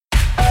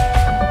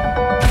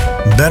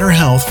better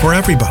health for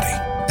everybody,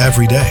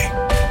 every day.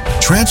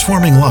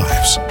 Transforming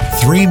lives,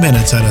 3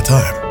 minutes at a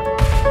time.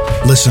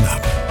 Listen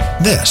up.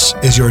 This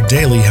is your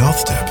daily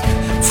health tip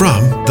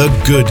from The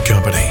Good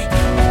Company.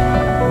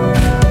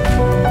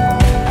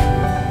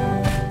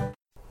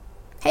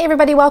 Hey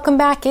everybody, welcome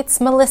back.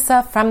 It's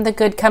Melissa from The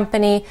Good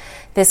Company.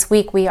 This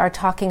week we are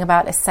talking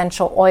about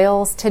essential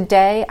oils.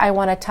 Today I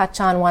want to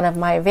touch on one of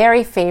my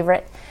very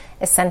favorite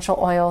essential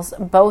oils,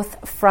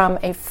 both from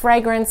a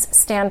fragrance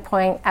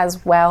standpoint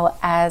as well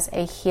as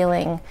a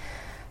healing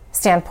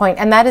standpoint,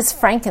 and that is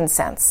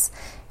frankincense.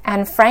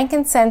 And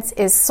frankincense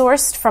is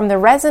sourced from the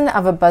resin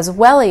of a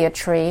boswellia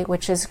tree,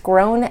 which is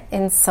grown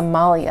in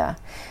Somalia.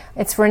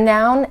 It's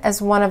renowned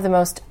as one of the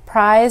most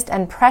prized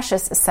and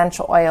precious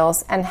essential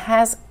oils and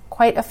has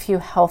quite a few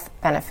health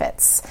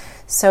benefits.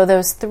 So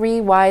those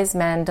three wise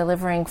men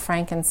delivering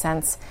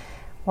frankincense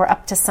were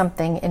up to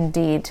something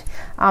indeed.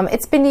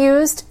 It's been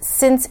used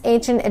since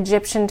ancient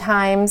Egyptian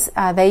times.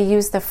 They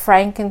used the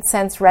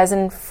frankincense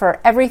resin for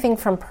everything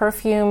from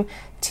perfume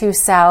to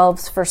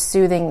salves for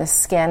soothing the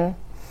skin.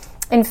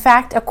 In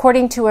fact,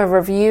 according to a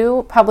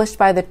review published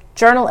by the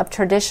Journal of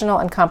Traditional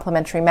and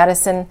Complementary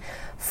Medicine,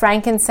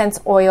 frankincense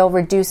oil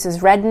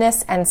reduces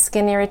redness and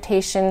skin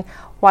irritation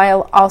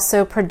while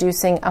also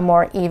producing a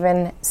more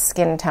even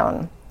skin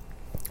tone.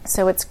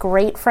 So it's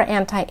great for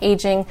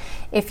anti-aging.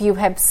 If you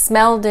have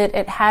smelled it,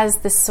 it has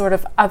this sort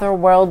of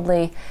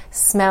otherworldly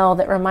smell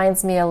that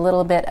reminds me a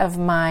little bit of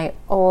my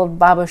old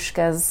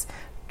babushka's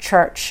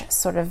church,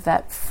 sort of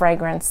that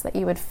fragrance that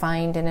you would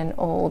find in an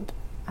old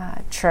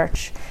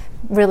church.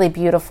 Really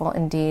beautiful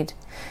indeed.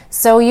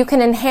 So you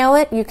can inhale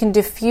it, you can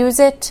diffuse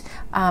it.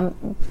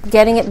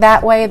 Getting it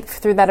that way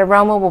through that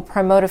aroma will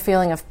promote a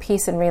feeling of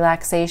peace and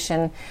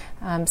relaxation,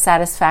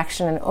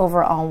 satisfaction, and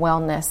overall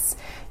wellness.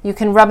 You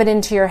can rub it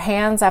into your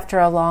hands after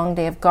a long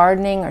day of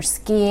gardening or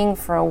skiing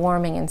for a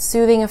warming and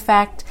soothing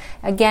effect.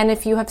 Again,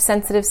 if you have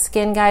sensitive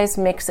skin, guys,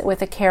 mix it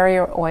with a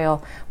carrier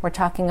oil. We're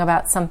talking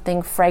about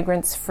something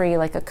fragrance-free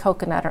like a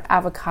coconut or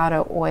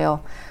avocado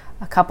oil.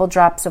 A couple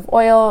drops of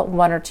oil,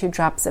 1 or 2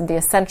 drops of the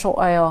essential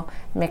oil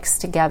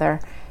mixed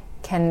together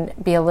can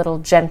be a little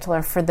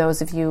gentler for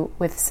those of you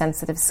with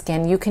sensitive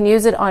skin. You can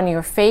use it on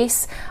your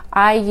face.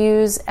 I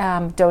use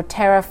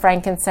doTERRA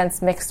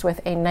frankincense mixed with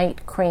a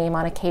night cream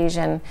on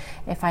occasion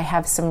if I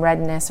have some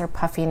redness or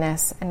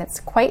puffiness, and it's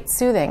quite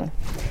soothing.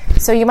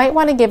 So you might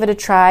want to give it a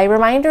try.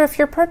 Reminder, if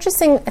you're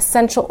purchasing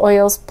essential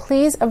oils,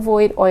 please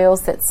avoid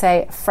oils that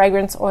say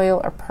fragrance oil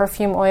or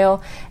perfume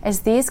oil,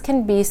 as these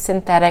can be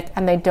synthetic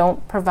and they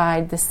don't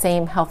provide the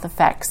same health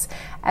effects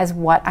as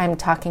what I'm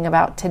talking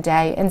about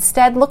today.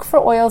 Instead, look for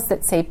oils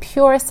that say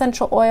pure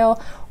essential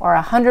oil or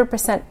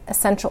 100%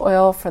 essential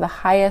oil for the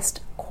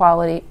highest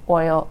quality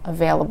oil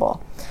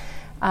available.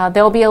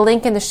 There will be a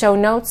link in the show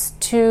notes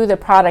to the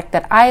product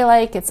that I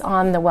like. It's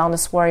on the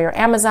Wellness Warrior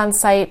Amazon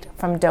site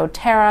from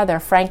doTERRA, their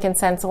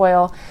frankincense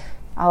oil.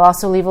 I'll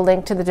also leave a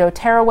link to the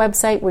doTERRA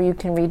website where you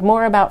can read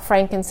more about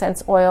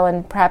frankincense oil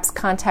and perhaps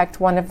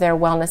contact one of their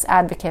wellness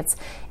advocates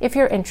if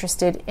you're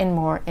interested in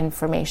more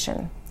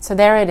information. So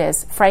there it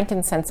is,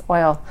 frankincense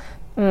oil.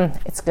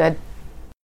 It's good.